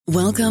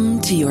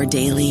Welcome to your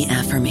daily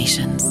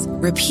affirmations.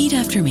 Repeat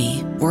after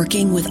me.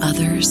 Working with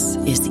others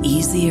is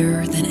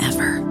easier than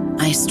ever.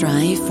 I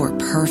strive for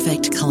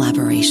perfect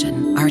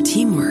collaboration. Our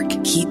teamwork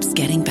keeps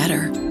getting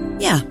better.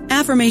 Yeah,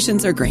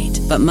 affirmations are great,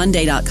 but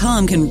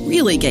Monday.com can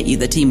really get you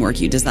the teamwork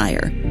you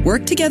desire.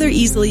 Work together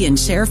easily and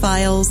share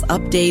files,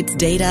 updates,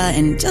 data,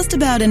 and just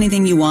about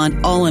anything you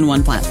want all in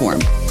one platform.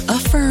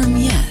 Affirm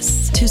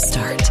yes to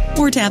start,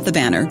 or tap the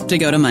banner to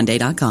go to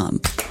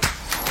Monday.com.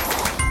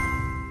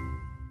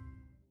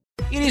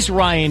 It is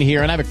Ryan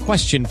here, and I have a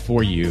question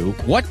for you.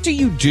 What do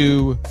you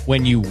do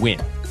when you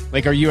win?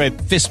 Like, are you a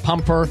fist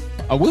pumper,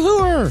 a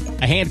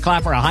woohooer, a hand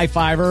clapper, a high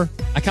fiver?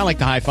 I kind of like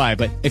the high five,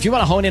 but if you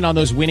want to hone in on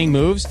those winning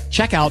moves,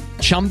 check out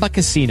Chumba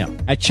Casino.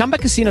 At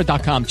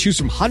ChumbaCasino.com, choose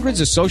from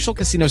hundreds of social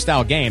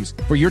casino-style games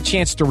for your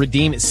chance to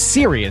redeem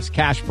serious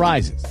cash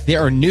prizes.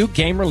 There are new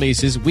game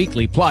releases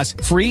weekly, plus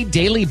free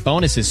daily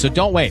bonuses. So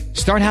don't wait.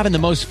 Start having the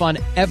most fun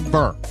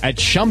ever at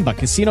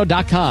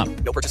ChumbaCasino.com.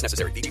 No purchase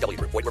necessary. VGW.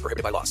 Void where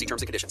prohibited by law. See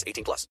terms and conditions.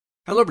 18+.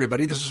 Hello,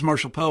 everybody. This is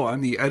Marshall Poe.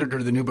 I'm the editor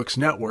of the New Books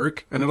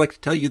Network, and I'd like to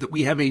tell you that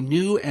we have a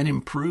new and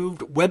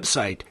improved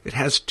website. It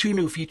has 2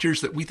 new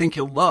features that we think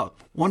you'll love.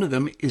 One of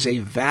them is a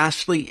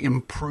vastly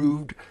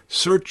improved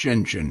search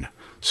engine,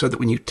 so that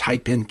when you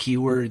type in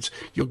keywords,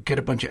 you'll get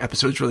a bunch of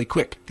episodes really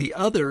quick. The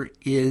other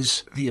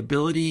is the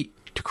ability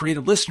to create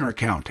a listener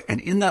account.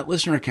 And in that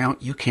listener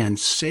account, you can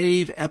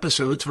save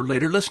episodes for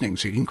later listening.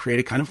 So you can create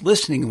a kind of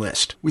listening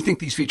list. We think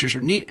these features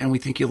are neat, and we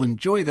think you'll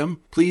enjoy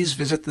them. Please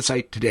visit the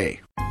site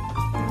today.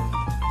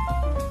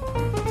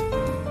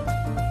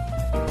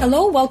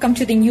 Hello, welcome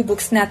to the New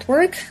Books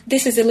Network.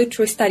 This is a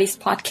Literary Studies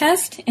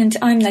podcast, and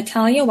I'm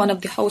Natalia, one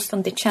of the hosts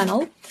on the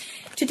channel.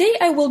 Today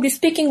I will be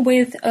speaking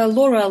with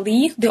Laura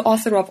Lee, the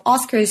author of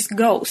Oscar's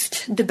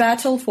Ghost, The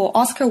Battle for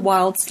Oscar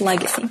Wilde's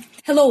Legacy.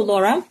 Hello,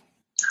 Laura.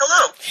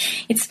 Hello.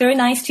 It's very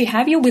nice to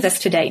have you with us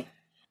today.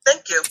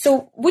 Thank you.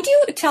 So would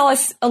you tell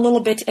us a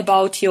little bit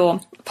about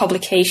your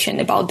publication,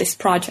 about this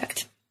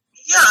project?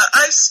 Yeah,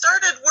 I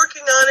started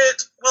working on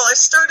it.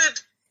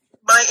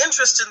 My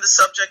interest in the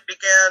subject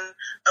began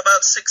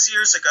about 6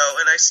 years ago,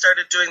 and I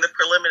started doing the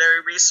preliminary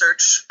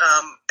research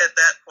at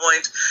that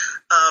point.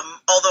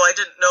 Although I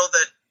didn't know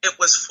that it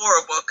was for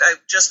a book, I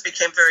just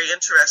became very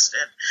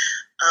interested.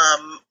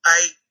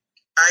 I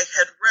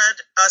had read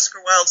Oscar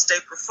Wilde's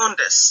De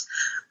Profundis,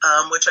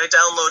 which I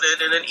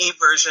downloaded in an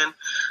e-version,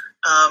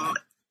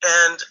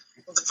 and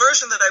the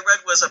version that I read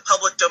was a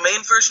public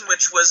domain version,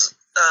 which was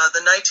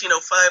the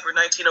 1905 or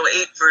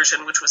 1908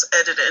 version, which was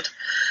edited.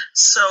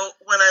 So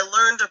when I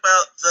learned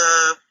about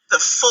the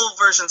full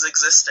version's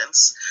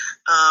existence,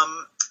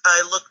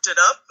 I looked it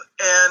up,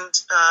 and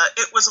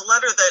it was a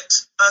letter that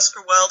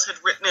Oscar Wilde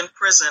had written in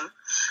prison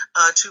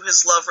to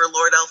his lover,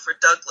 Lord Alfred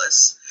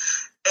Douglas.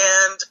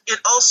 And it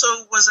also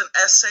was an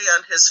essay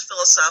on his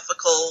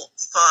philosophical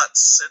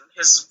thoughts and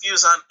his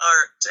views on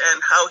art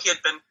and how he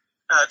had been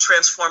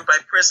transformed by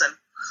prison.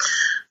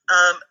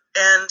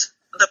 And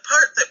the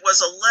part that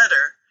was a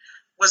letter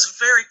was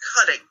very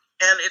cutting,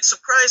 and it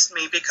surprised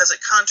me because it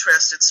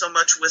contrasted so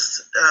much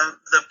with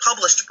the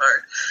published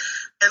part.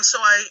 And so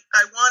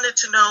I wanted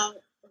to know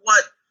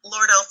what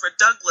Lord Alfred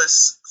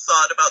Douglas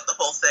thought about the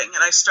whole thing,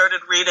 and I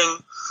started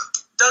reading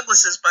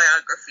Douglas's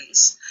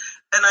biographies,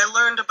 and I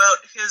learned about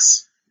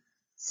his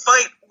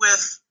fight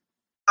with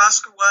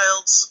Oscar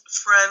Wilde's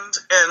friend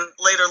and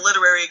later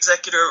literary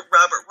executor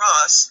Robert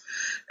Ross.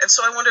 And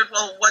so I wondered,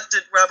 well, what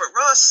did Robert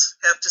Ross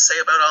have to say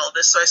about all of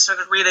this? So I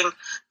started reading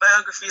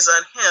biographies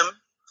on him,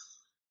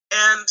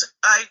 and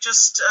I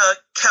just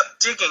kept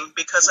digging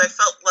because I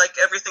felt like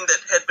everything that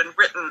had been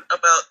written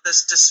about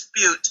this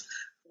dispute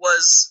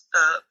was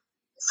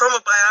from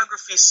a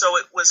biography, so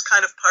it was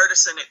kind of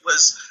partisan. It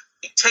was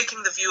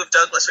taking the view of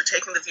Douglas or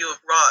taking the view of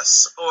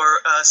Ross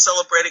or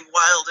celebrating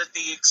Wilde at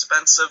the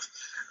expense of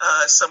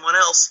someone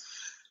else.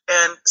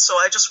 And so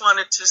I just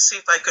wanted to see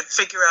if I could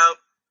figure out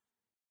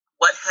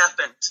what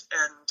happened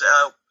and,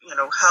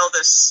 how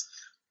this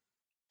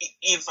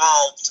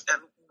evolved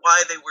and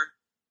why they were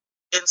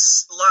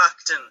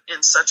locked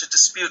in such a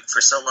dispute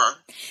for so long.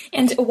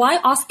 And why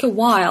Oscar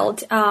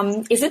Wilde?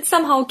 Is it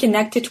somehow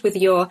connected with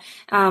your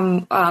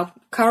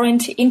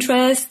current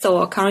interests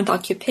or current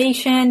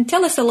occupation?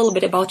 Tell us a little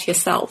bit about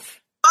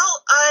yourself.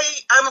 Well,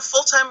 I'm a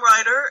full-time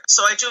writer,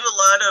 so I do a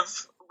lot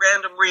of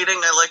random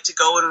reading. I like to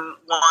go and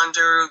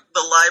wander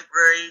the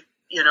library,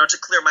 to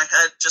clear my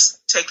head,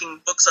 just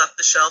taking books off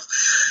the shelf.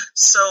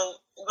 So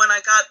when I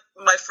got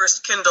my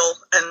first Kindle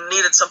and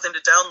needed something to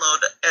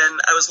download, and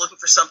I was looking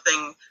for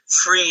something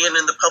free and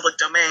in the public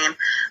domain,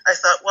 I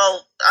thought,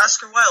 well,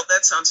 Oscar Wilde,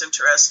 that sounds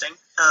interesting.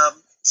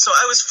 So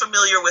I was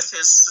familiar with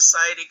his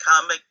society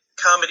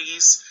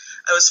comedies.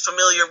 I was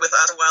familiar with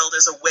Oscar Wilde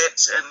as a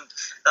wit and,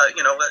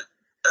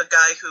 a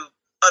guy who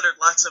uttered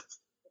lots of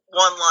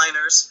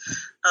one-liners,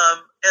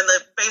 and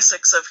the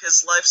basics of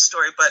his life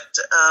story. But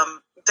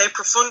De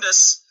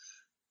Profundis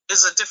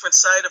is a different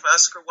side of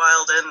Oscar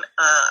Wilde, and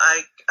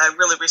I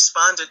really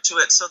responded to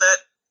it. So that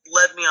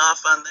led me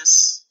off on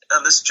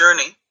this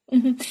journey.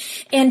 Mm-hmm.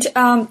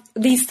 And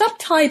the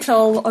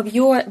subtitle of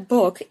your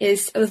book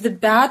is The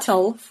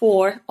Battle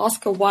for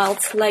Oscar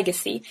Wilde's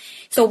Legacy.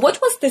 So what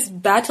was this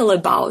battle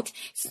about?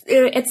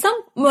 At some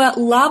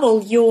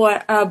level,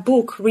 your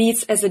book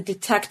reads as a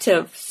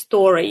detective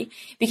story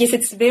because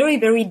it's very,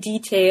 very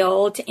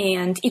detailed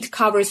and it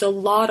covers a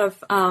lot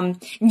of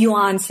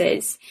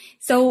nuances.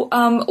 So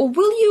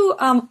will you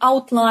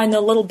outline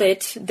a little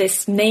bit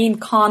this main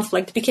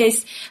conflict?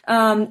 Because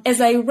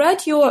as I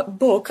read your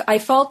book, I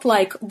felt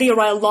like there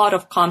are a lot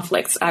of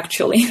conflicts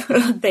actually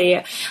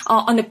there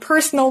on the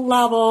personal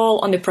level,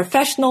 on the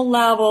professional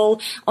level,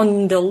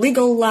 on the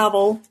legal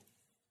level.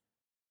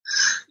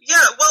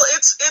 Yeah, well,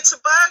 it's a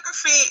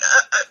biography.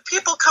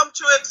 People come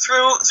to it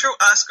through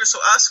Oscar. So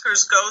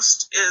Oscar's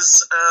ghost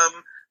is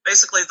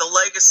basically the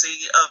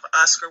legacy of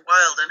Oscar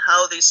Wilde and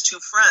how these two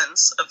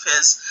friends of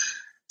his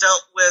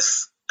dealt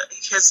with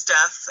his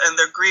death and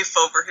their grief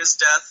over his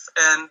death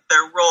and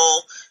their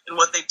role in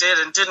what they did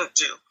and didn't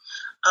do.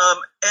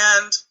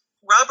 And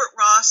Robert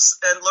Ross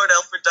and Lord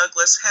Alfred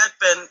Douglas had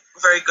been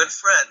very good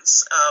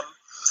friends.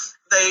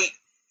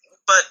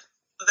 But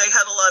they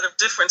had a lot of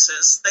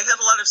differences. They had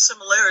a lot of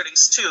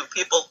similarities too.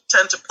 People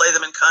tend to play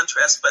them in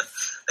contrast, but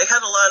they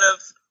had a lot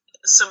of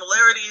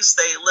similarities.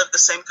 They lived the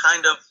same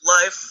kind of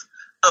life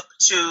up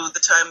to the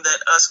time that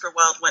Oscar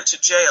Wilde went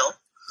to jail.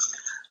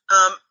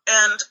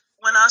 And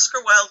when Oscar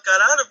Wilde got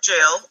out of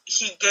jail,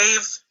 he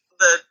gave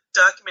the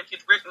document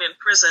he'd written in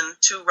prison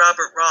to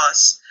Robert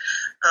Ross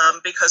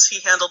because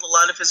he handled a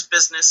lot of his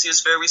business. He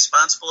was very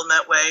responsible in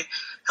that way,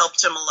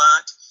 helped him a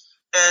lot.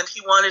 And he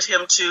wanted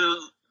him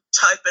to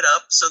type it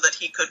up so that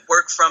he could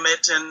work from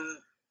it and,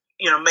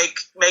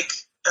 make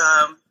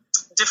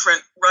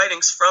different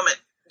writings from it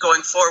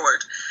going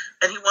forward.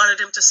 And he wanted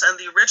him to send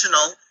the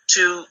original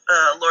to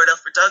Lord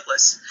Alfred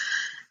Douglas.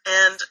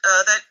 And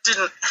that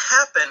didn't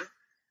happen.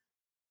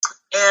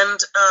 And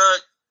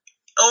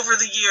over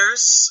the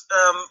years,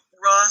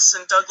 Ross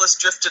and Douglas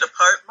drifted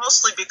apart,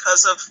 mostly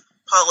because of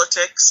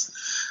politics.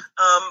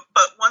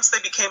 But once they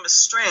became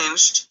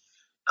estranged,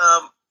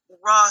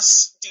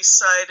 Ross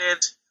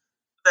decided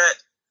that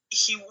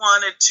he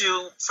wanted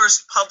to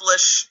first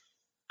publish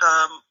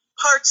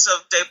parts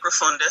of De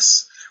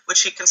Profundis,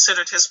 which he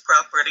considered his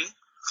property.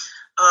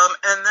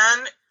 And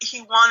then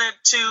he wanted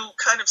to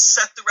kind of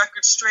set the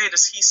record straight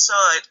as he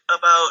saw it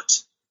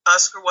about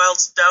Oscar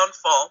Wilde's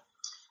downfall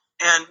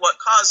and what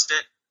caused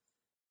it.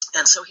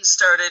 And so he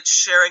started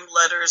sharing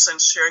letters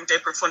and sharing De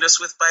Profundis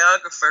with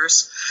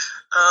biographers.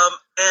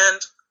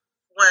 And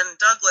when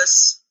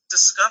Douglas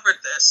discovered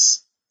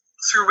this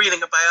through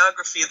reading a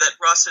biography that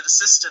Ross had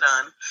assisted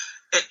on,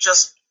 it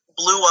just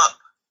blew up.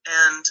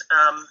 And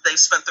they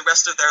spent the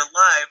rest of their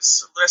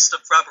lives, the rest of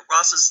Robert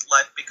Ross's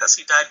life, because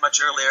he died much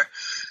earlier,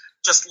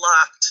 just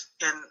locked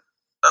in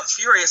a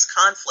furious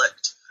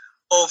conflict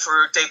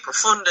over De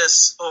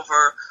Profundis,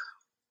 over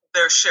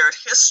their shared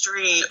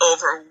history,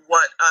 over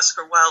what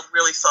Oscar Wilde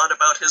really thought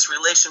about his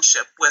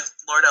relationship with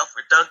Lord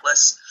Alfred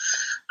Douglas.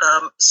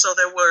 So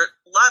there were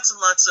lots and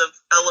lots of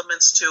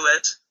elements to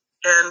it.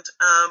 And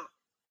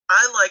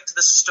I liked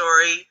the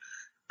story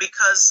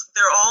because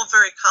they're all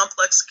very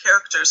complex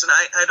characters, and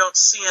I don't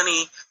see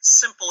any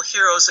simple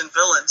heroes and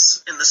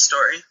villains in the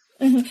story.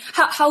 Mm-hmm.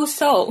 How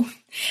so?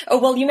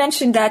 Well, you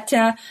mentioned that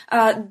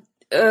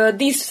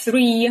these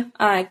three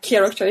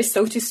characters,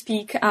 so to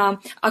speak, are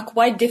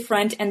quite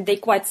different and they're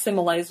quite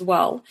similar as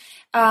well.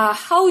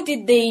 How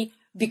did they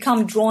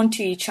become drawn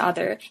to each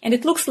other? And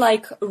it looks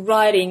like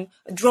writing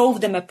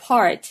drove them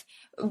apart,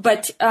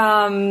 but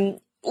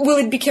will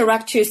it be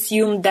correct to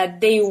assume that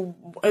they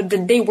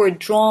were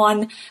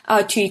drawn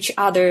to each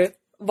other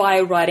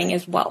via writing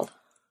as well?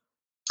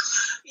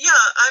 Yeah,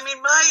 I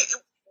mean,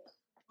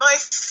 my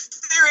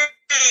theory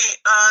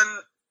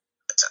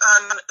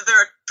on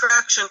their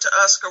attraction to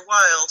Oscar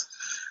Wilde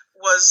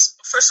was,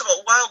 first of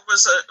all, Wilde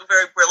was a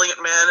very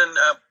brilliant man and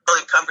a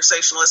brilliant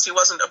conversationalist. He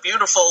wasn't a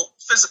beautiful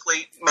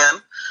physically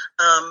man,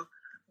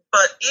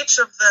 but each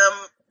of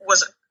them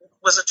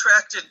was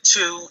attracted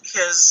to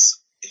his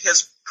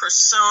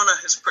persona,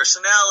 his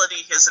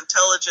personality, his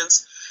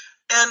intelligence,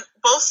 and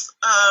both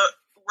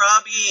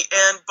Robbie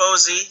and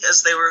Bosie,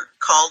 as they were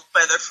called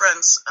by their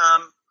friends,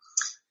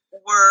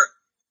 were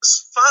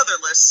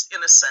fatherless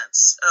in a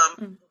sense.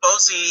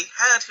 Bosie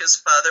had his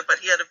father, but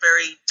he had a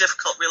very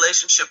difficult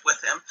relationship with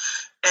him,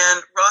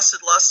 and Ross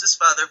had lost his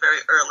father very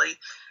early,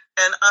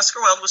 and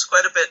Oscar Wilde was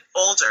quite a bit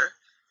older,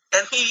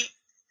 and he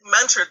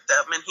mentored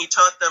them, and he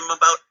taught them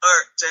about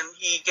art, and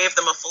he gave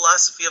them a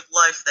philosophy of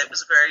life that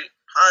was very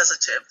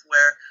positive,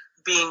 where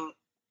being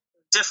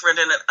different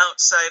and an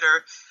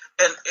outsider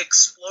and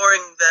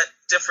exploring that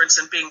difference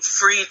and being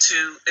free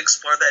to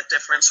explore that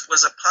difference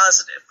was a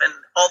positive, and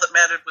all that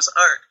mattered was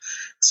art.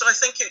 So I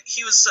think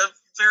he was a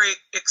very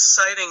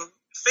exciting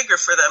figure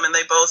for them, and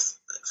they both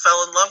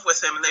fell in love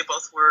with him, and they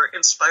both were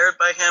inspired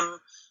by him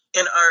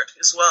in art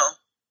as well.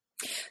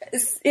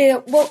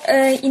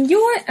 In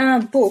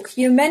your book,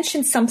 you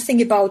mentioned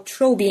something about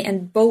Robbie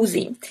and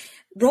Bosie.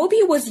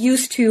 Robbie was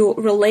used to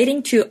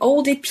relating to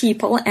older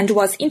people and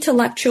was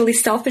intellectually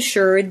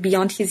self-assured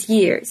beyond his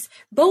years.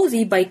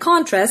 Bosie, by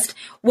contrast,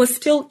 was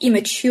still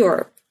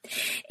immature.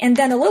 And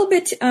then a little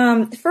bit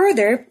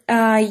further,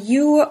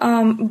 you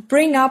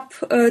bring up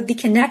the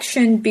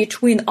connection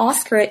between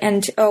Oscar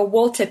and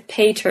Walter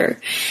Pater,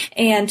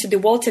 and the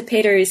Walter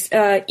Pater's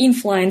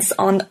influence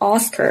on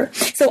Oscar.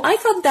 So I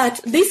thought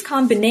that this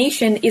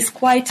combination is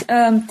quite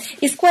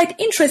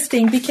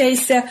interesting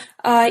because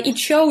it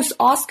shows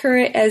Oscar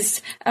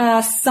as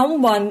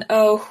someone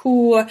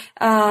who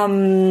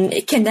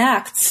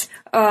connects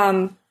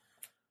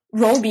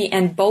Robbie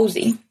and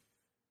Bosie.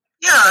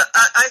 Yeah,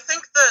 I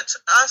think that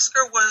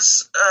Oscar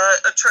was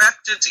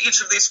attracted to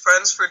each of these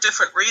friends for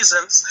different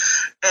reasons,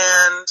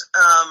 and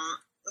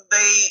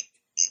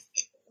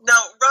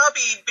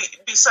Robbie,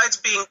 besides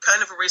being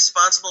kind of a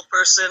responsible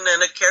person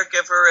and a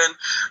caregiver and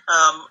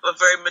a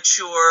very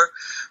mature,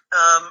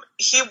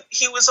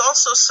 he was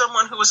also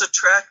someone who was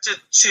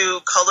attracted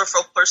to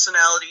colorful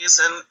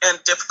personalities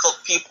and difficult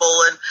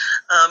people, and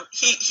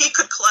he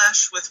could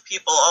clash with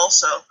people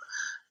also.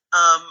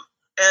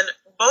 And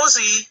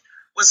Bosie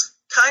was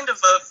kind of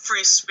a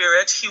free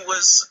spirit. He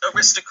was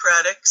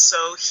aristocratic,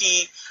 so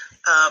he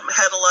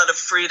had a lot of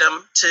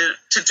freedom to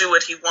do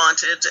what he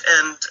wanted,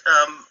 and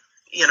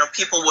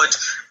people would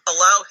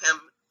allow him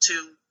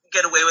to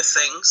get away with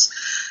things,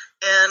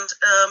 and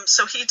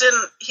so he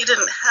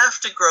didn't have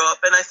to grow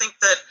up. And I think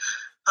that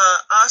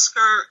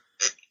Oscar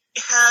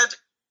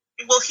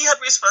he had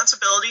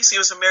responsibilities. He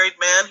was a married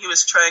man. He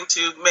was trying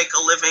to make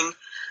a living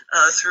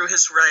through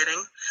his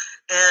writing,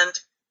 and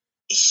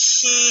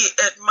he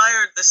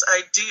admired this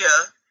idea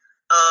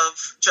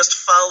of just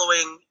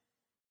following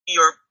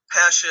your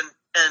passion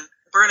and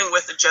burning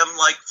with a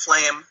gem-like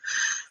flame.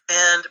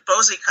 And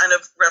Bosie kind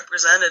of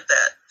represented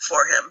that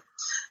for him.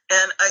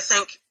 And I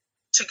think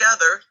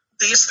together,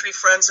 these three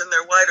friends and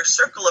their wider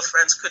circle of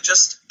friends could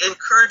just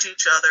encourage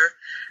each other,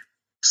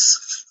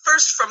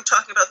 first from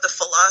talking about the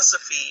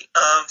philosophy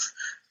of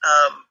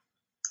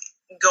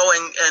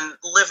going and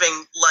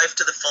living life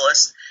to the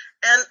fullest,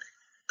 and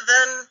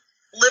then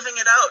living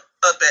it out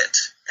a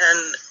bit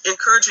and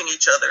encouraging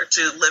each other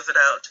to live it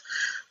out.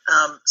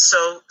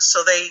 So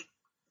they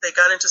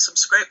got into some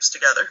scrapes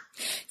together.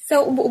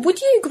 So would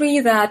you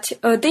agree that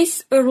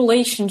this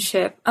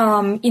relationship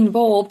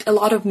involved a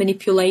lot of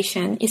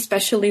manipulation,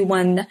 especially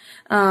when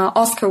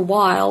Oscar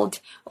Wilde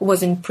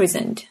was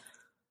imprisoned?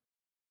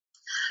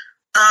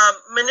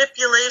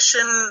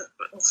 Manipulation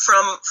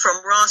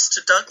from Ross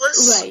to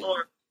Douglas? Right.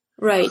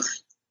 Right.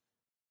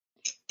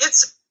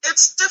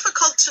 It's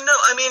difficult to know.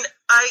 I mean,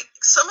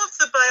 some of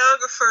the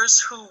biographers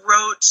who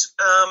wrote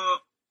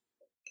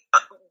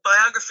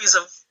biographies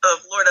of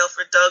Lord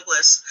Alfred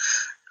Douglas,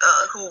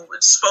 who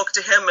spoke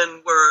to him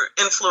and were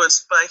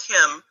influenced by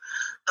him,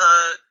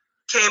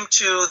 came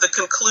to the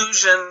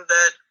conclusion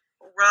that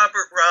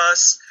Robert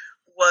Ross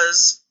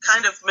was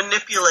kind of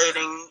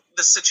manipulating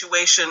the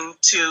situation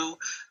to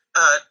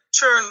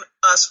turn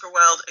Oscar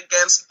Wilde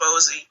against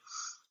Bosie.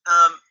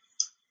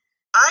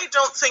 I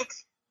don't think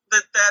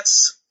that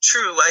that's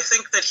true. I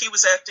think that he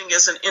was acting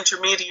as an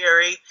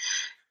intermediary,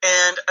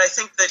 and I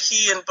think that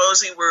he and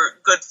Bosie were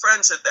good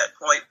friends at that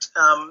point.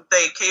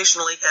 They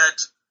occasionally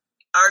had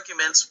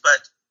arguments,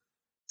 but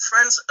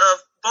friends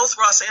of both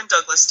Ross and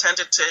Douglas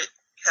tended to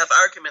have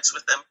arguments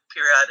with them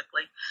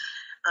periodically.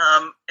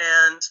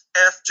 And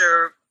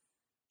after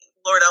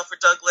Lord Alfred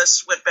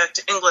Douglas went back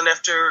to England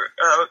after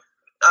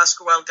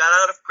Oscar Wilde got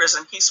out of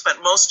prison, he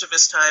spent most of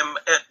his time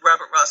at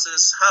Robert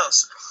Ross's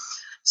house.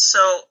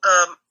 So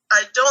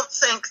I don't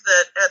think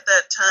that at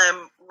that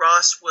time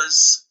Ross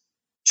was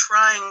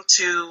trying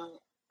to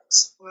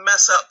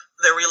mess up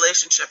their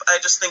relationship. I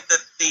just think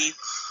that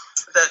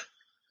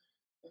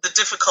the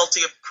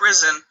difficulty of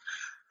prison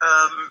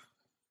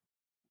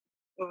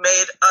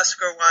made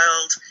Oscar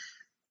Wilde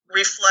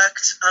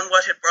reflect on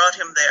what had brought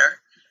him there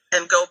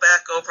and go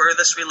back over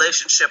this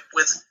relationship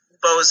with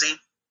Bosie,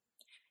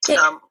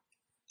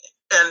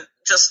 and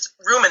just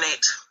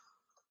ruminate.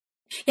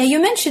 Yeah, you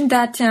mentioned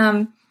that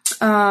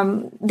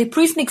the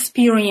prison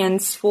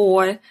experience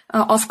for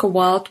Oscar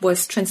Wilde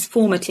was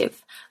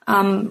transformative.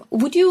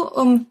 Would you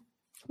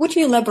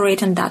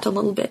elaborate on that a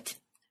little bit?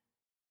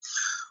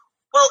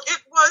 Well,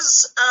 it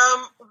was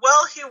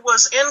while he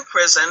was in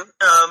prison.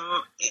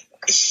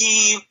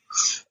 He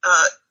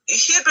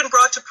had been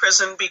brought to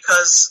prison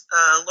because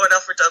Lord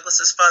Alfred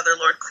Douglas's father,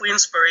 Lord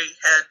Queensberry,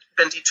 had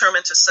been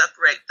determined to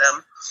separate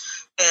them,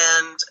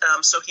 and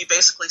so he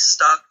basically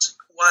stalked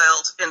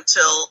Wilde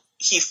until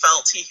he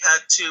felt he had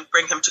to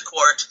bring him to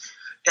court,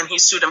 and he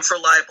sued him for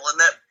libel, and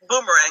that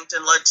boomeranged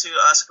and led to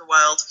Oscar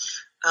Wilde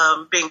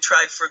being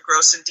tried for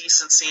gross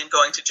indecency and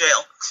going to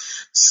jail.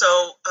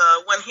 So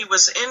when he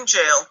was in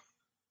jail,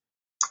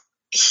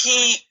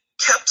 he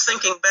kept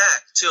thinking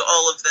back to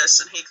all of this,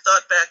 and he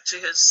thought back to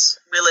his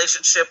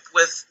relationship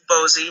with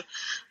Bosie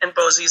and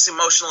Bosie's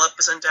emotional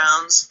ups and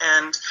downs,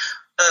 and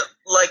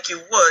like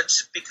you would,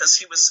 because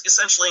he was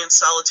essentially in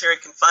solitary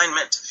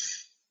confinement,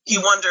 he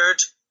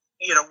wondered,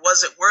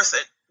 was it worth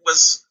it?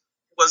 Was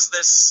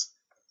this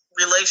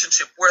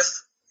relationship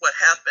worth what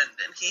happened,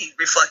 and he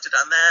reflected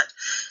on that.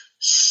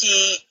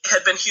 He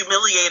had been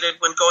humiliated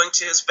when going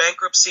to his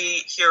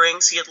bankruptcy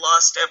hearings. He had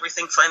lost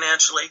everything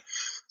financially,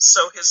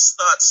 so his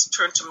thoughts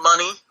turned to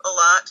money a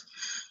lot.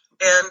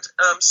 And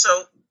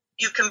so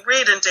you can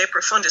read in De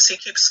Profundis, he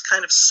keeps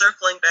kind of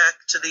circling back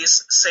to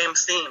these same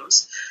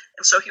themes.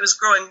 And so he was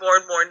growing more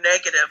and more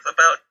negative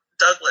about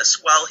Douglas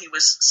while he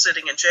was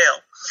sitting in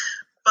jail.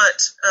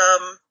 But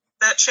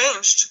that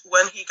changed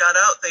when he got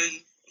out.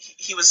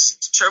 He was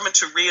determined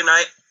to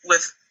reunite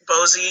with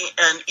Bosie,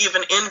 and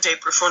even in De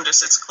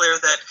Profundis, it's clear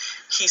that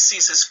he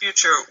sees his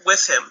future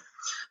with him.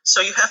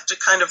 So you have to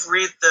kind of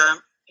read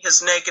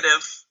his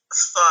negative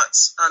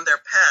thoughts on their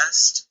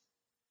past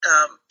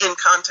in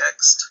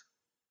context.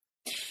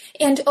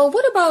 And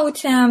what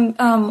about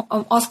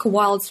Oscar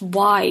Wilde's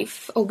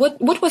wife?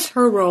 What was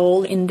her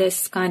role in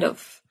this kind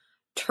of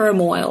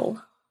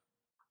turmoil?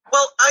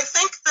 Well, I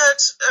think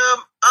that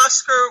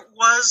Oscar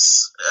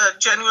was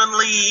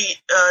genuinely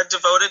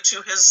devoted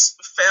to his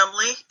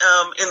family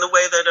in the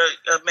way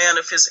that a man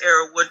of his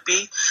era would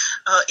be.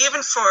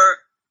 Even for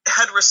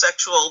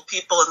heterosexual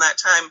people in that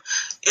time,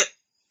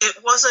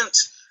 it wasn't,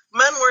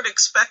 men weren't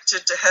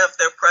expected to have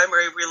their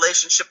primary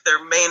relationship,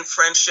 their main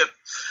friendship,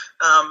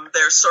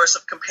 their source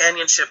of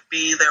companionship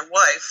be their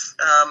wife.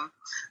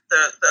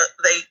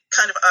 They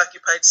kind of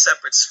occupied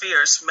separate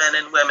spheres, men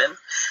and women.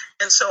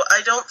 And so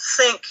I don't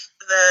think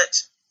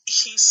that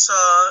he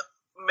saw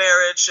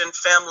marriage and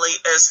family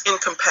as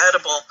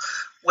incompatible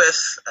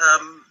with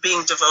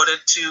being devoted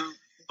to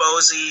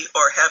Bosie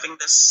or having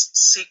this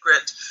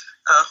secret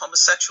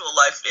homosexual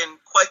life in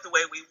quite the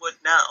way we would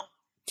now.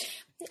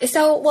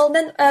 So, well,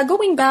 then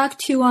going back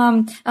to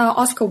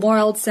Oscar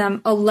Wilde's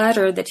a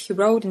letter that he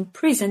wrote in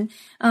prison,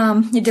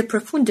 De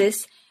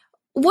Profundis,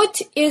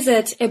 what is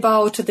it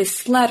about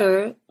this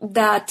letter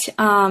that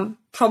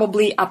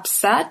probably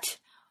upset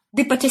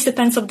the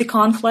participants of the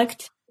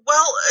conflict?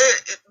 Well,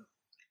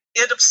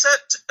 it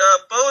upset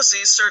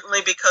Bosie, certainly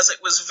because it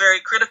was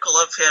very critical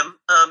of him.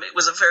 It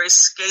was a very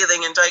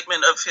scathing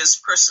indictment of his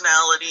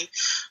personality,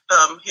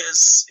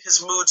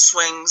 his mood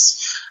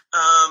swings,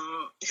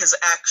 his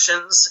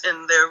actions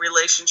in their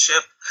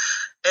relationship.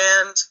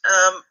 And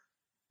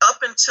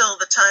up until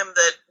the time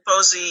that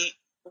Bosie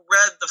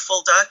read the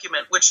full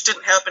document, which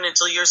didn't happen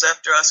until years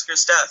after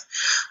Oscar's death,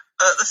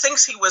 the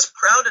things he was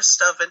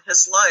proudest of in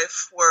his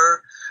life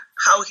were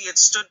how he had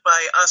stood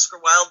by Oscar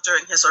Wilde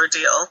during his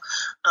ordeal,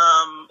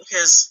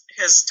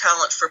 his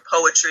talent for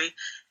poetry,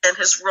 and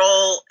his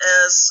role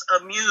as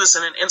a muse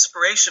and an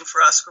inspiration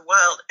for Oscar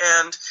Wilde.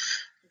 And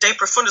De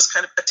Profundis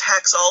kind of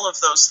attacks all of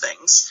those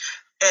things.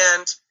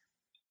 And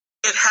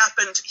it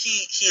happened,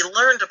 he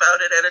learned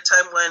about it at a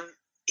time when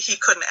he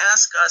couldn't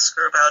ask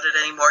Oscar about it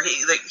anymore.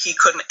 He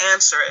couldn't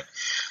answer it.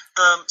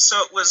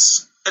 So it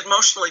was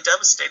emotionally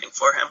devastating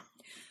for him.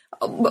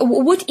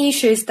 What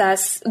issues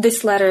does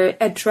this letter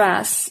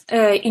address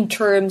in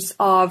terms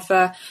of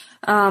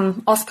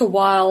Oscar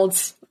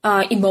Wilde's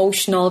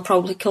emotional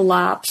probably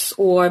collapse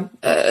or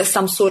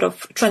some sort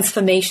of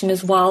transformation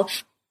as well?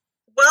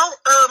 Well,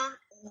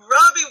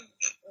 Robbie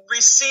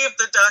received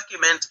the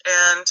document,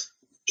 and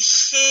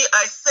he,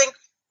 I think,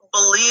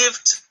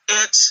 believed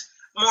it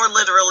more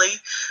literally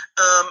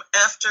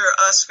after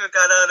Oscar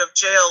got out of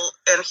jail,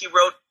 and he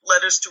wrote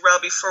letters to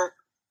Robbie for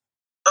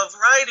a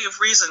variety of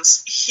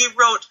reasons. He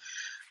wrote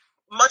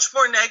much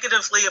more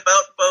negatively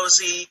about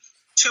Bosie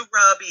to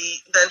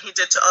Robbie than he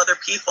did to other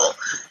people.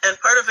 And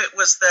part of it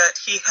was that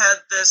he had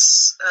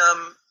this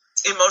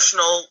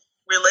emotional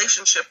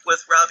relationship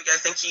with Robbie. I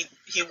think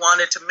he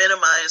wanted to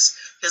minimize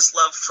his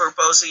love for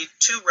Bosie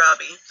to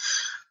Robbie.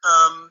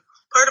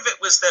 Part of it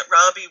was that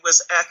Robbie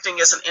was acting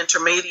as an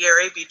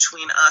intermediary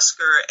between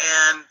Oscar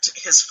and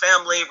his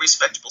family,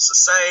 respectable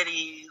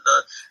society,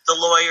 the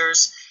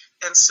lawyers.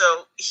 And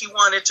so he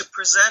wanted to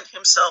present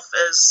himself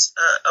as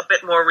a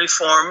bit more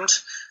reformed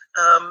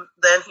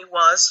than he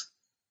was.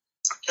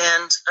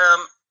 And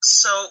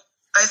so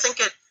I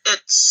think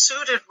it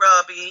suited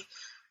Robbie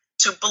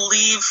to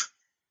believe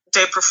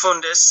De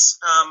Profundis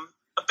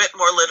a bit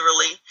more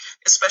literally,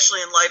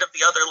 especially in light of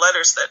the other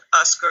letters that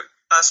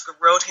Oscar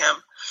wrote him.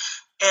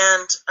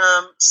 And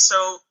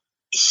so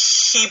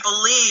he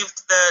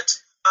believed that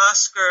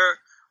Oscar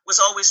was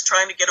always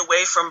trying to get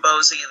away from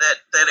Bosie,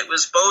 that it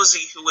was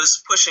Bosie who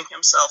was pushing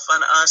himself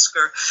on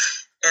Oscar,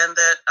 and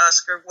that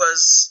Oscar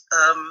was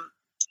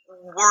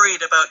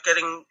worried about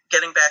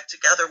getting back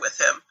together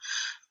with him.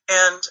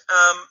 And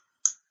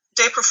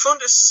De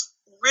Profundis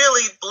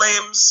really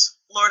blames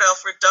Lord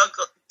Alfred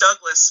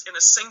Douglas in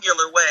a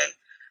singular way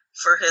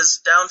for his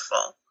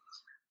downfall.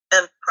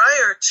 And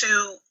prior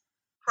to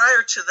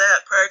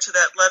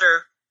that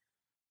letter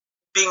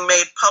being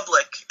made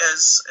public,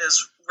 as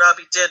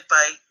Robbie did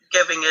by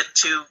giving it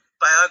to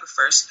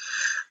biographers,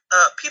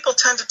 people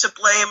tended to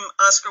blame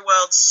Oscar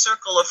Wilde's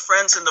circle of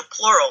friends in the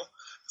plural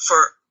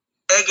for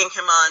egging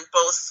him on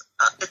both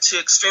to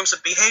extremes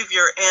of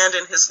behavior and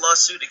in his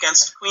lawsuit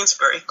against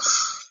Queensberry.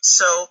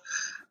 So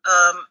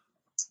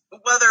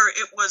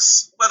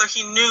whether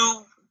he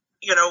knew,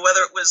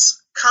 whether it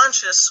was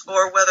conscious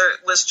or whether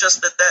it was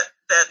just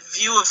that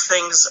view of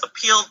things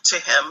appealed to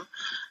him,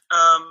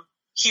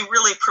 he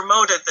really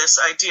promoted this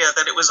idea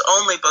that it was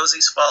only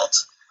Bosey's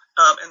fault,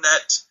 and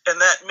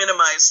that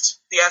minimized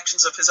the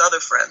actions of his other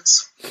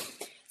friends.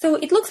 So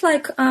it looks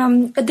like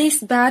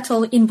this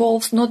battle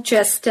involves not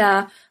just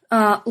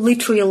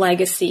literary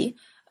legacy,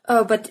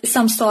 but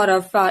some sort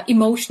of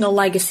emotional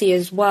legacy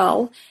as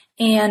well.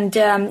 And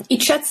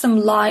it sheds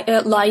some light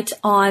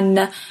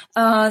on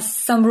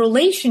some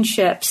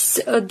relationships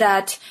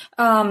that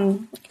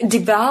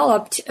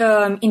developed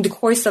in the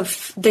course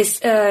of this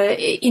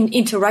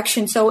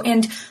interaction.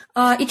 And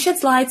it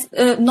sheds light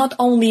not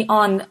only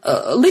on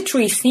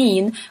literary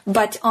scene,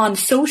 but on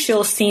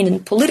social scene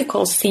and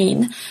political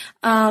scene.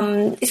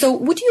 So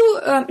would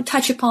you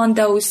touch upon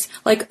those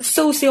like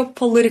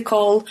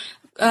socio-political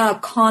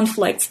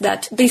conflicts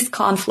that this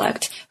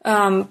conflict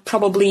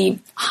probably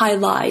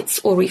highlights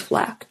or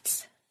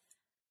reflects?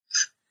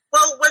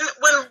 Well, when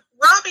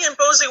Robbie and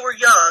Bosey were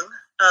young,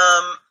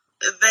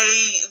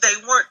 they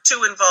weren't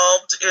too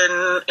involved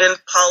in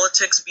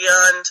politics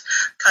beyond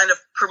kind of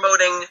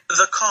promoting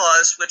the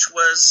cause, which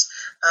was,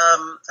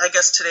 I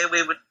guess today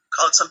we would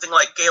call it something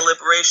like gay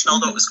liberation,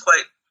 although it was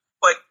quite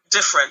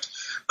different.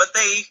 But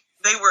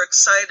they were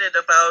excited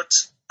about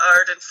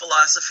art and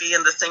philosophy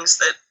and the things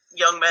that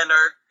young men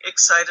are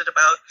excited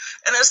about.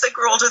 And as they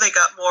grew older, they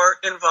got more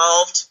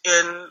involved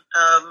in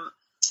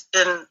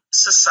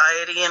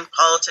society and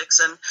politics,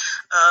 and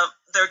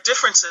their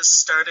differences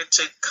started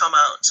to come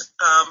out.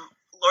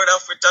 Lord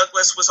Alfred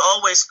Douglas was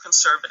always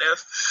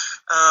conservative.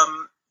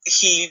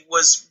 He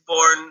was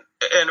born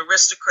an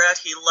aristocrat.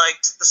 He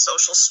liked the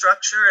social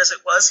structure as it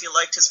was. He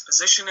liked his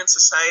position in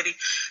society,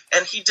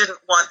 and he didn't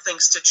want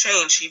things to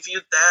change. He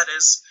viewed that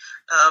as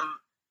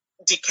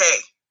decay.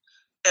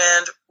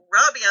 And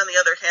Robbie, on the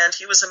other hand,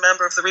 he was a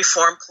member of the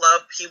Reform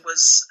Club. He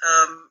was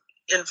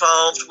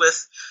involved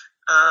with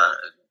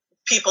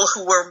people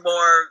who were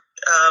more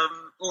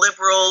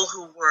liberal,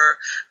 who were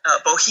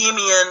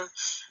bohemian,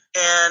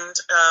 and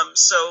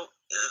so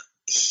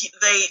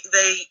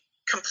they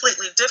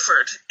completely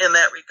differed in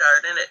that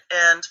regard.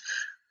 And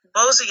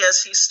Bosey,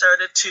 as he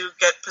started to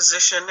get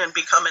position and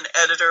become an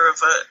editor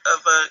of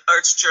a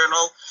arts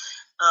journal,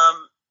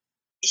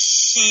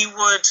 he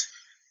would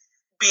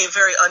be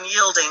very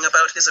unyielding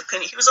about his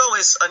opinion. He was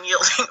always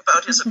unyielding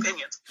about his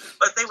opinions,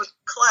 but they would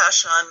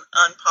clash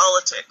on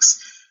politics.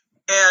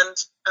 And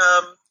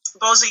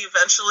Bosey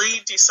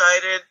eventually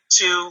decided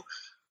to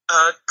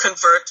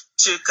convert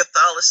to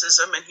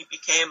Catholicism, and he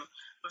became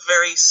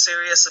very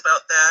serious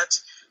about that.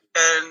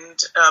 And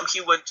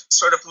he would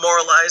sort of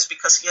moralize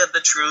because he had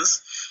the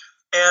truth.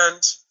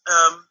 And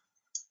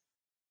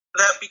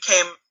that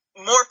became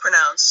more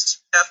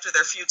pronounced after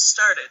their feud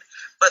started.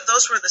 But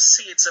those were the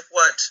seeds of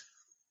what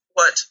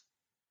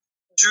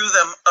drew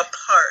them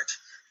apart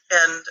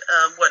and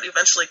what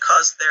eventually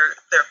caused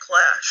their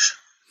clash.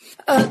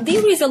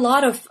 There is a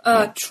lot of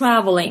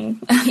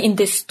traveling in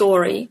this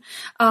story.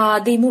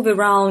 They move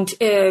around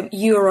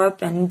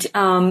Europe and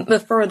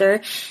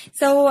further.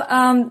 So,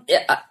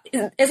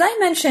 as I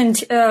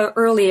mentioned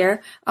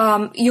earlier,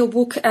 your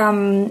book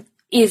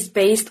is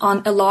based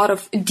on a lot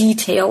of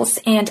details,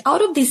 and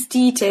out of these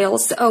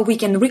details, we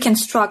can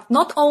reconstruct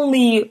not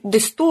only the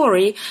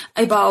story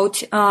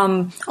about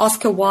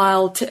Oscar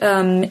Wilde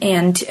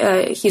and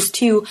his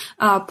two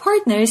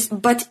partners,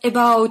 but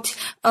about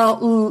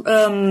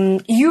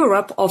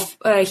Europe of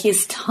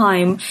his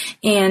time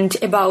and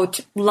about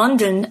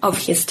London of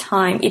his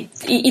time. It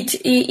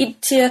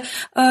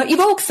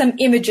evokes some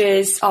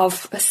images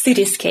of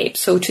cityscape,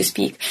 so to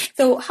speak.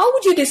 So, how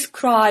would you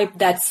describe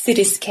that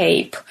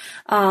cityscape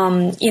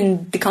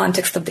in the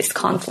context of this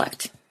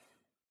conflict?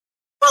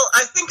 Well,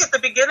 I think at the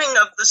beginning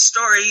of the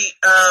story,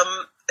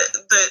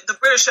 the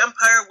British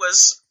Empire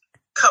was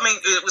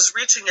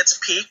reaching its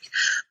peak.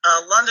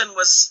 London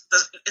was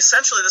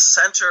essentially the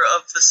center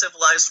of the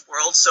civilized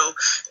world, so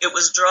it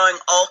was drawing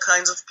all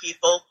kinds of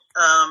people.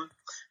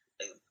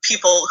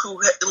 People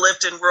who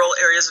lived in rural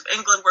areas of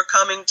England were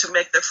coming to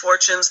make their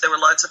fortunes. There were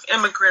lots of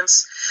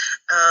immigrants.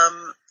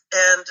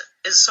 And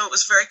so it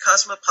was very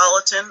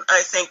cosmopolitan.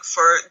 I think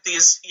for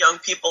these young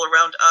people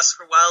around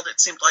Oscar Wilde,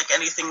 it seemed like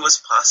anything was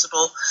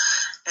possible.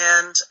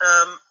 And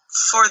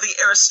for the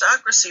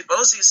aristocracy,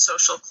 Bosey's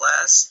social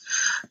class,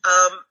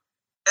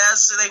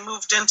 as they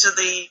moved into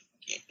the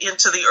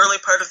early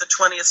part of the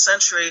 20th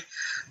century,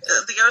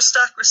 the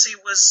aristocracy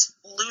was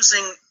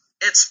losing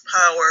its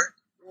power,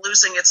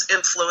 losing its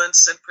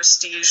influence and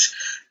prestige,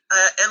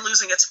 and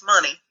losing its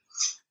money.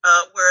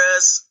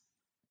 Whereas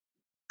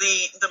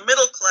the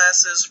middle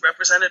classes,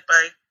 represented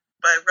by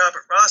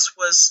Robert Ross,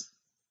 was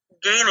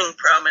gaining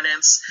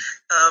prominence,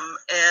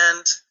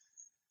 and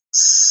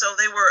so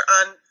they were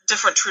on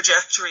different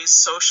trajectories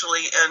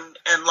socially,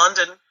 and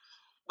London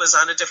was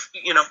on a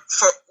different,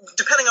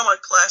 depending on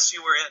what class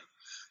you were in,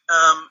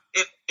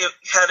 it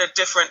had a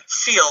different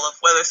feel of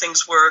whether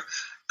things were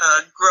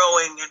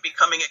growing and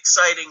becoming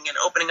exciting and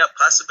opening up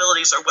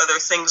possibilities, or whether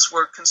things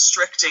were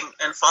constricting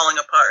and falling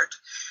apart.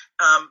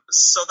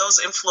 So those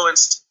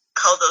influenced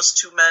how those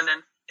two men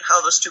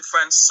two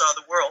friends saw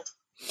the world.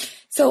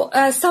 So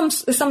some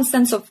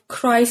sense of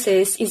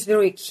crisis is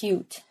very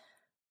acute.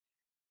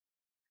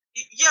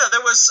 Yeah,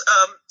 there was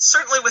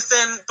certainly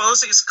within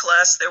Bosey's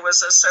class, there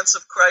was a sense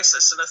of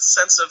crisis and a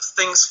sense of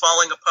things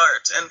falling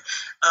apart. And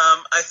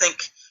I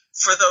think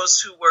for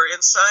those who were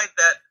inside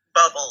that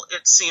bubble,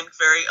 it seemed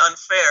very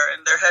unfair,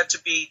 and there had to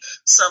be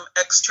some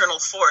external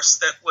force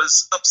that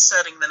was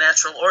upsetting the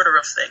natural order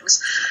of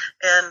things.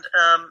 And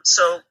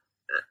so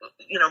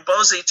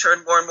Bosey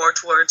turned more and more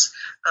towards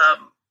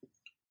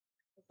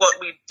what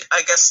we,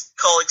 I guess,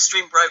 call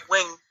extreme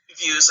right-wing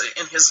views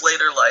in his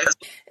later life.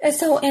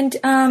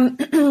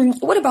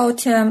 What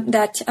about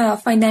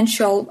that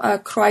financial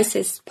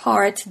crisis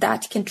part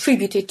that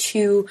contributed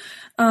to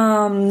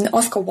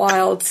Oscar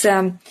Wilde's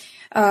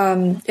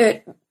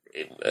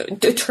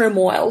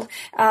turmoil?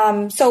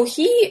 So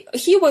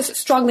he was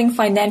struggling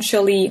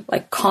financially,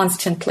 like,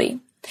 constantly.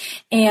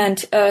 And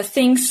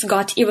things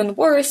got even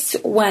worse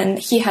when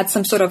he had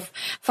some sort of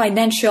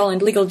financial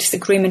and legal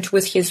disagreement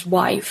with his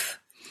wife.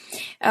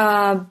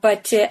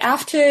 But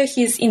after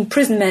his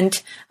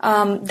imprisonment,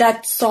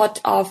 that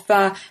sort of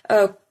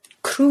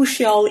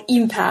crucial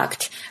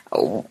impact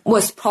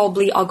was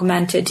probably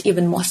augmented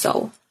even more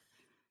so.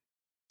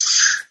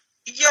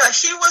 Yeah,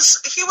 he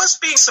was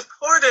being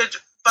supported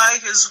by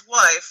his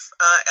wife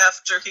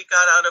after he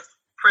got out of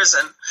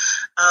prison.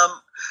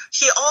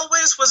 He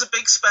always was a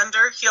big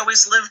spender. He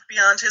always lived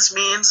beyond his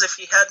means. If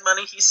he had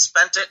money, he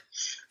spent it.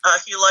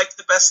 He liked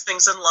the best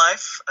things in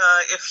life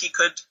if he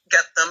could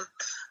get them.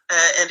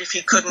 And if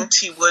he couldn't,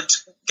 he would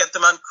get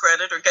them on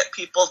credit or get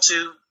people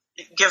to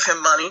give him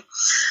money.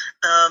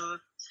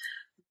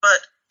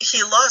 But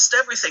he lost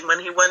everything when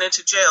he went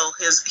into jail.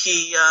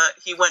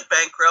 He went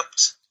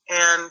bankrupt,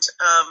 and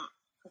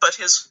but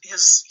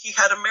he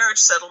had a marriage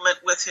settlement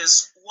with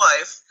his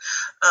wife,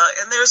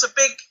 and there's a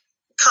big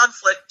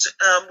conflict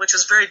which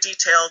is very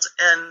detailed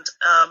and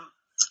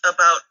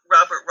about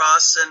Robert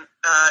Ross and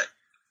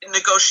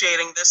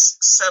negotiating this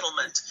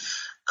settlement.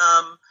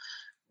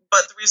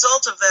 But the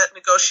result of that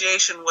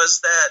negotiation was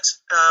that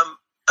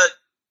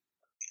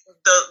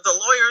the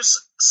lawyers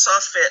saw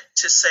fit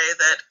to say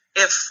that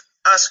if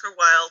Oscar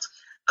Wilde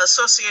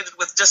associated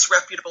with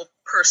disreputable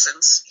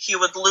persons, he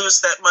would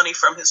lose that money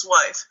from his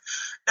wife.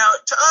 Now,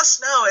 to us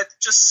now, it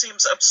just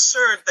seems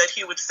absurd that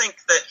he would think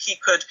that he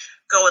could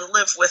go and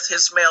live with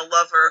his male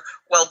lover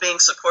while being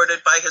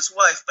supported by his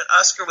wife. But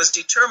Oscar was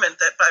determined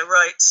that by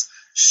rights,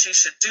 she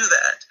should do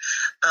that.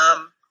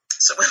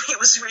 So when he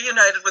was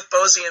reunited with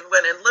Bosey and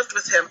went and lived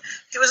with him,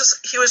 he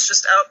was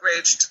just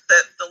outraged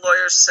that the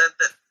lawyers said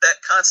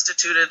that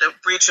constituted a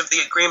breach of the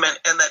agreement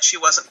and that she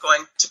wasn't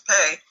going to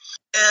pay.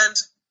 And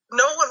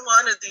no one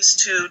wanted these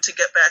two to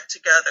get back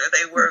together.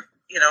 They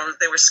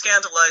were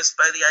scandalized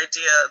by the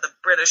idea. The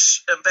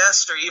British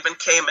ambassador even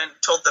came and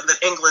told them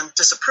that England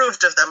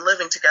disapproved of them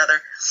living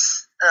together.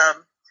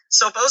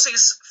 So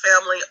Bosey's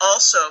family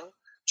also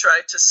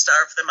tried to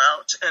starve them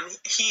out, and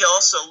he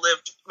also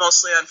lived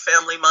mostly on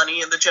family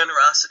money and the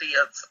generosity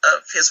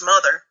of his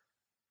mother.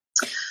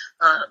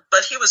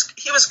 But he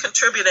was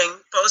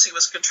contributing. Bosey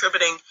was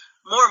contributing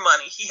more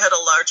money. He had a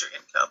larger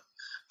income.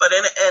 But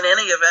in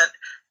any event,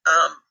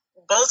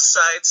 both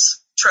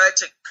sides tried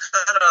to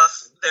cut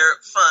off their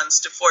funds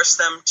to force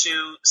them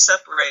to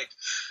separate,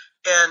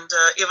 and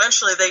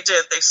eventually they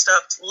did. They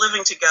stopped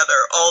living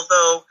together,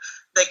 although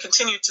they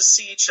continued to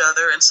see each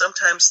other, and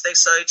sometimes they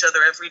saw each other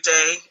every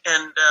day,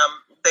 and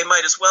they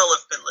might as well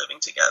have been living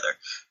together.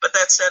 But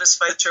that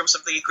satisfied the terms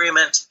of the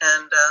agreement,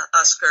 and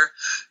Oscar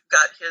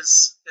got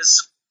his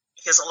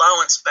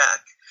allowance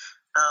back.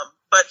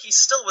 But he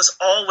still was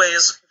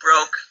always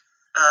broke,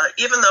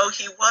 even though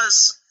he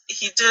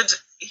did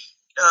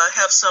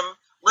have some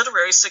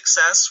literary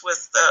success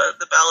with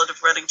the Ballad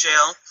of Reading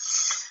Gaol.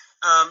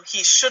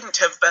 He shouldn't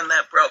have been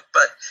that broke,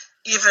 but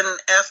even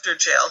after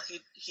jail,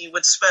 he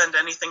would spend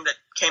anything that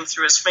came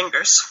through his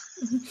fingers.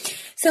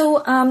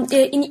 So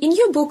in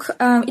your book,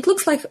 it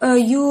looks like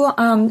you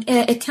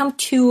attempt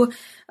to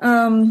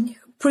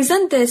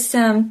present this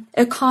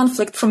a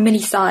conflict from many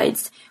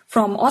sides,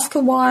 from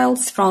Oscar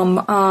Wilde's,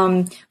 from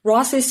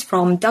Ross's,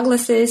 from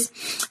Douglas's.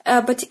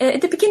 But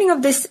at the beginning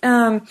of this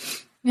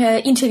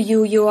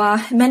interview, you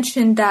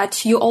mentioned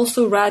that you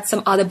also read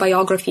some other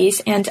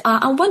biographies, and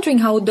I'm wondering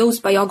how those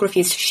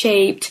biographies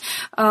shaped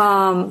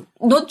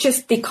not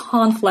just the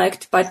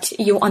conflict, but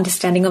your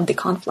understanding of the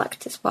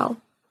conflict as well.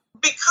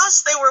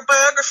 Because they were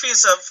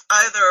biographies of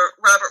either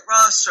Robert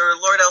Ross or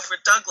Lord Alfred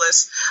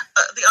Douglas,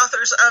 the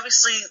authors,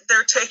 obviously,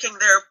 they're taking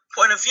their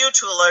point of view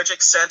to a large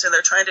extent, and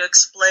they're trying to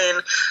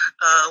explain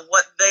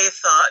what they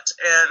thought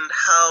and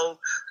how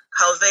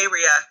they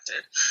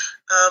reacted.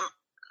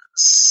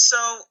 So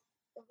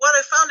what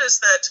I found is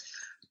that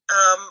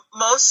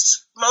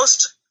most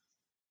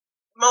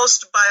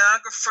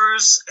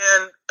biographers,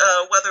 and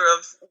whether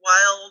of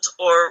Wilde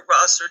or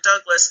Ross or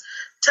Douglas,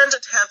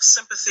 tended to have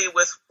sympathy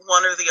with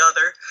one or the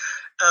other,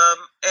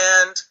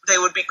 and they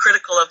would be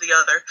critical of the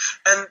other.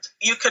 And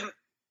you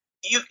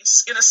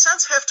in a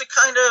sense have to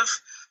kind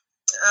of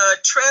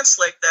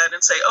translate that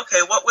and say,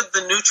 okay, what would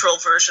the neutral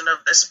version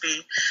of this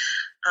be?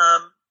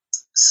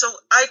 So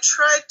I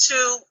tried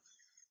to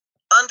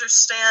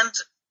understand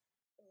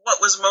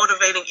what was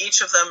motivating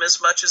each of them as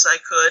much as I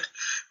could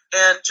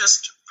and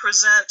just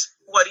present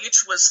what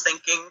each was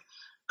thinking.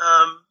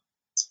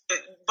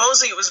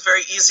 Bosie, it was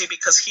very easy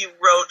because he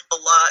wrote a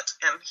lot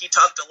and he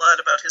talked a lot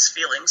about his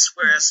feelings,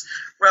 whereas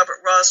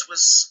Robert Ross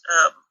was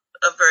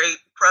a very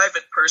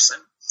private person.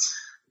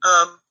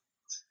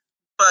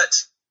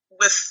 But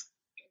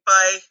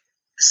by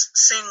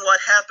seeing what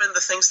happened,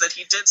 the things that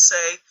he did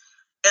say,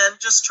 and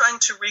just trying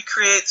to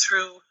recreate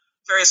through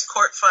various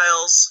court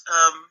files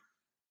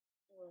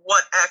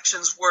what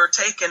actions were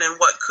taken and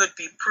what could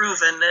be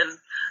proven. And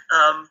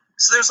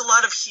so there's a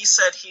lot of he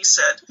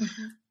said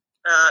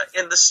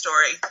in the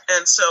story.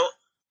 And so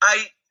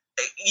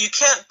you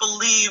can't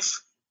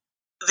believe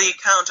the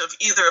account of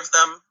either of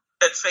them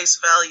at face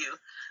value.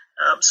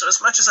 So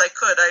as much as I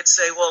could, I'd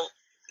say, well,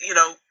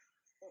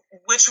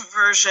 which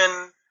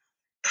version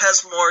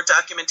has more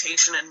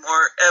documentation and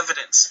more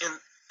evidence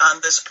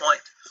on this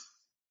point?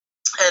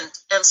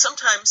 And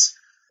sometimes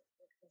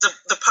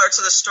the parts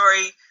of the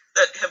story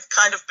that have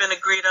kind of been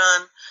agreed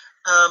on,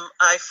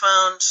 I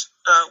found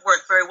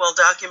weren't very well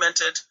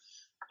documented,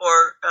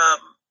 or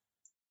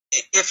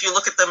if you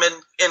look at them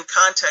in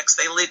context,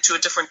 they lead to a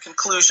different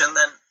conclusion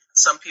than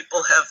some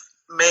people have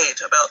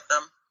made about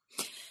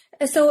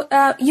them. So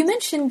you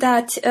mentioned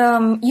that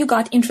you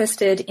got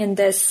interested in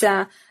this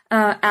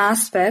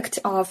aspect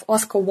of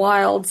Oscar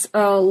Wilde's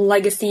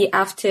legacy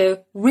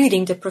after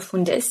reading De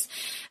Profundis.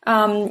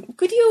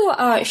 Could you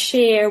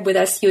share with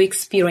us your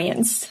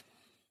experience?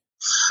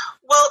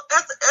 Well,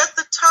 at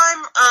the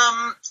time,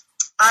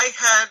 I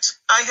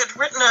had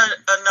written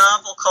a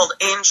novel called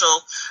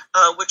Angel,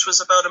 which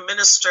was about a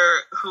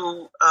minister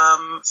who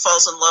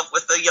falls in love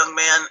with a young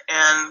man,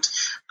 and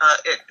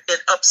it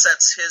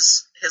upsets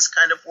his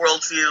kind of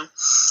worldview.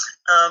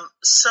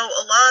 So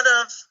a lot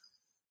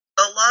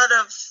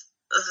of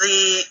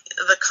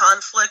the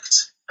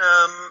conflict,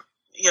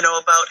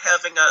 about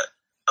having a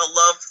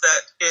love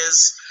that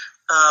is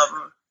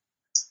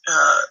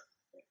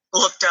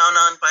looked down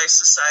on by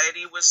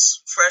society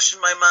was fresh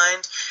in my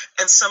mind,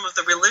 and some of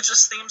the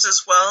religious themes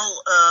as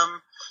well.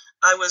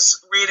 I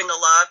was reading a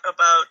lot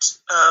about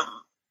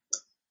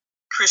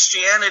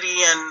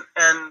Christianity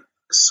and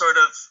sort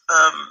of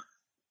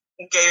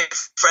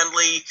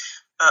gay-friendly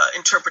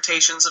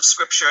interpretations of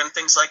scripture and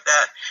things like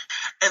that.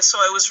 And so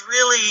I was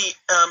really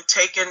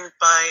taken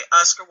by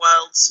Oscar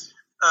Wilde's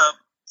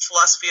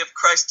philosophy of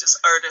Christ as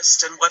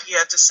artist and what he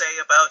had to say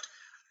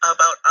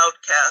about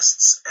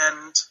outcasts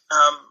and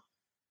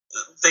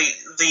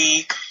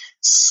the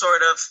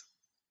sort of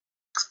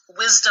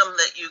wisdom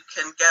that you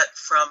can get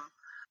from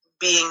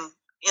being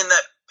in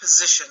that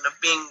position of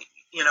being,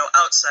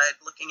 outside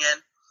looking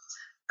in.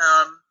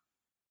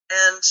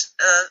 And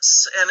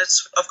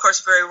it's of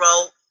course very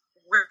well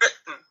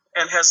written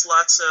and has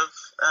lots of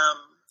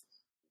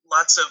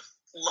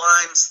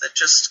lines that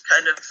just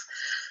kind of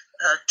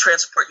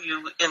transport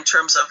you in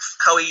terms of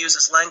how he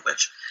uses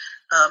language.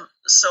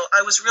 So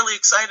I was really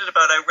excited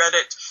about it. I read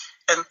it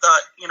and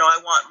thought, I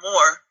want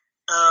more.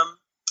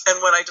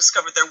 And when I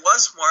discovered there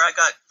was more, I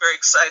got very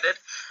excited.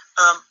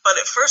 But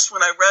at first,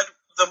 when I read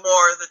the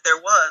more that there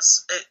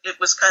was, it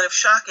was kind of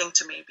shocking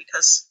to me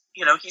because,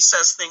 he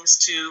says things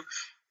to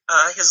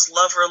his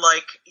lover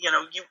like, you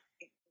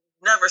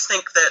never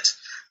think that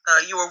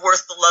you were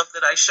worth the love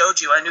that I showed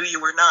you. I knew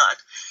you were not.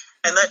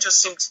 And that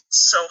just seemed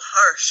so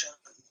harsh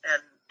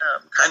and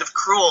kind of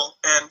cruel.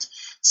 And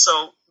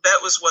so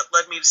that was what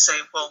led me to say,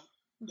 well,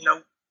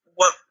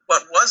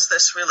 what was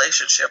this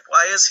relationship?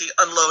 Why is he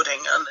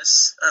unloading on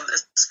this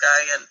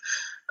guy? And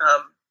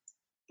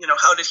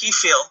how did he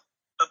feel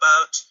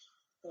about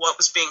what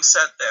was being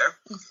said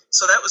there?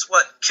 So that was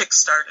what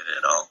kick-started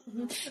it all.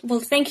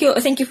 Well, thank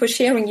you for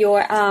sharing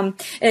your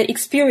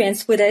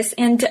experience with us.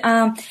 And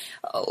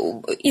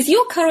is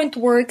your current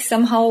work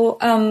somehow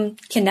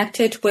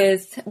connected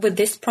with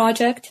this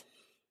project?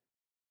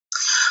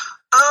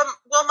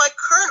 Well, my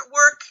current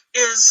work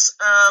is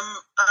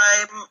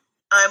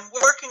I'm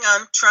working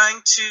on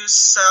trying to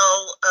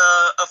sell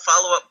a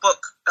follow-up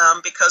book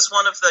because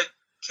one of the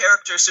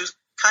characters, who's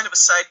kind of a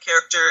side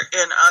character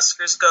in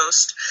Oscar's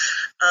Ghost,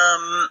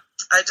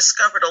 I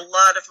discovered a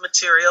lot of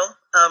material.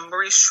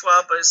 Maurice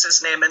Schwab is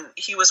his name, and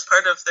he was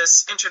part of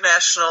this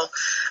international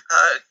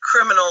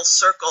criminal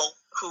circle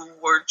who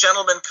were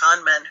gentlemen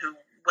con men who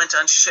went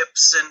on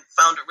ships and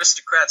found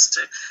aristocrats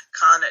to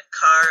con at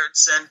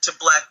cards and to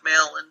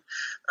blackmail and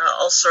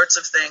all sorts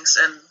of things,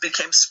 and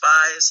became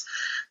spies.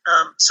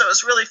 So it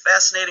was really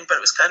fascinating, but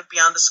it was kind of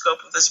beyond the scope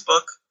of this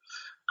book.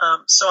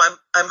 So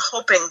I'm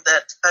hoping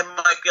that I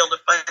might be able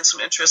to find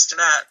some interest in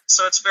that.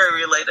 So it's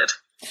very related.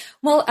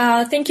 Well,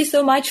 thank you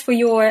so much for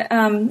your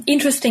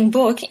interesting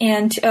book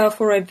and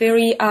for a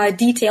very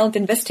detailed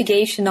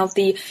investigation of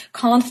the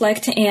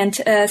conflict and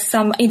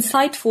some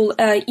insightful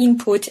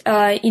input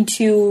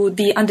into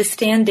the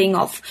understanding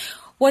of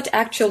what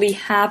actually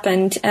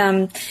happened.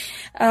 I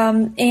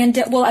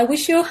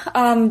wish you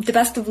the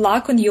best of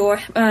luck on your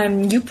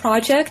new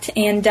project,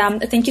 and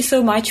thank you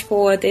so much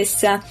for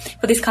this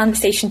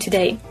conversation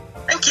today.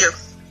 Thank you.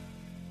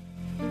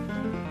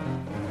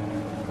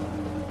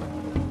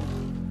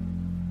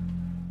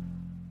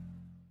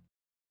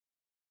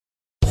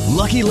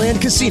 Lucky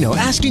Land Casino,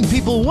 asking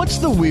people, what's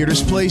the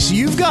weirdest place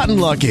you've gotten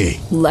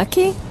lucky?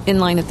 Lucky? In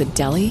line at the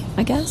deli,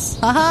 I guess?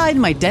 Aha, in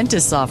my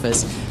dentist's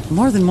office.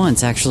 More than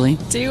once, actually.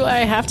 Do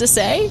I have to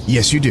say?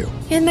 Yes, you do.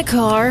 In the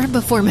car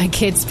before my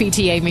kids'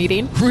 PTA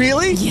meeting.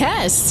 Really?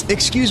 Yes.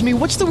 Excuse me,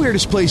 what's the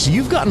weirdest place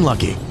you've gotten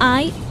lucky?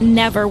 I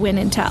never win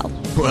and tell.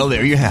 Well,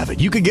 there you have it.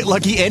 You can get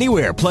lucky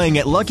anywhere, playing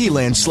at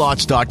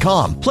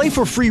LuckyLandSlots.com. Play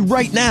for free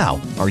right now.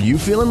 Are you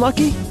feeling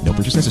lucky? No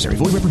purchase necessary.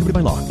 Void where prohibited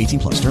by law.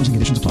 18+. Terms and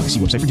conditions apply. See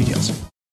website for details.